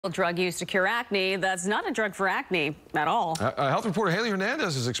Drug used to cure acne. That's not a drug for acne at all. Health reporter Haley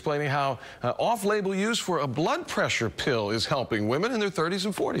Hernandez is explaining how off-label use for a blood pressure pill is helping women in their 30s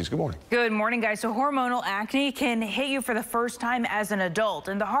and 40s. Good morning. Good morning, guys. So hormonal acne can hit you for the first time as an adult,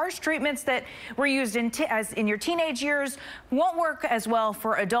 and the harsh treatments that were used in your teenage years won't work as well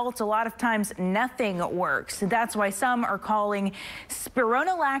for adults. A lot of times nothing works. That's why some are calling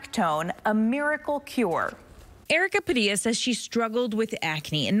spironolactone a miracle cure. Erica Padilla says she struggled with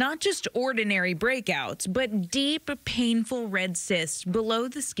acne, and not just ordinary breakouts, but deep, painful red cysts below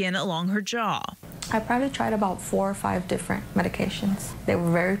the skin along her jaw. I probably tried about 4 or 5 different medications. They were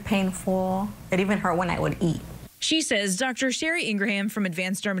very painful. It even hurt when I would eat. She says Dr. Sherry Ingraham from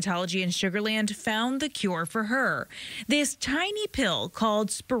Advanced Dermatology in Sugar Land found the cure for her. This tiny pill called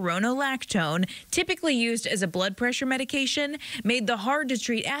spironolactone, typically used as a blood pressure medication, made the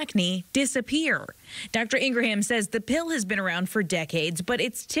hard-to-treat acne disappear. Dr. Ingraham says the pill has been around for decades, but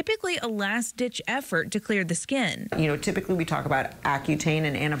it's typically a last-ditch effort to clear the skin. You know, typically we talk about Accutane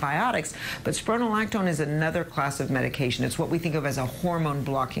and antibiotics, but spironolactone is another class of medication. It's what we think of as a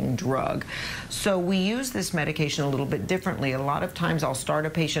hormone-blocking drug. So we use this medication a little bit differently. A lot of times I'll start a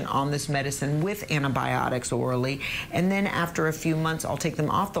patient on this medicine with antibiotics orally, and then after a few months I'll take them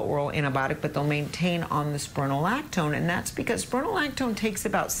off the oral antibiotic, but they'll maintain on the spironolactone, and that's because spironolactone takes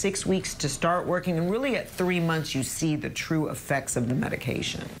about 6 weeks to start working, and really at 3 months you see the true effects of the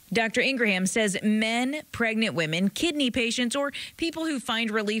medication. Dr. Ingraham says men, pregnant women, kidney patients, or people who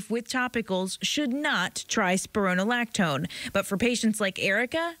find relief with topicals should not try spironolactone. But for patients like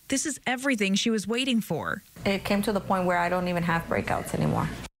Erica, this is everything she was waiting for. It came to the point where I don't even have breakouts anymore.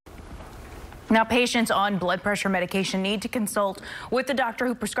 Now, patients on blood pressure medication need to consult with the doctor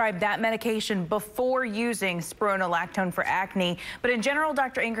who prescribed that medication before using spironolactone for acne. But in general,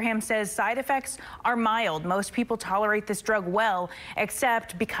 Dr. Ingraham says side effects are mild. Most people tolerate this drug well,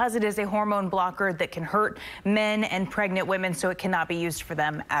 except because it is a hormone blocker that can hurt men and pregnant women, so it cannot be used for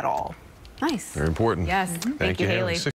them at all. Nice. Very important. Yes. Thank you, Haley.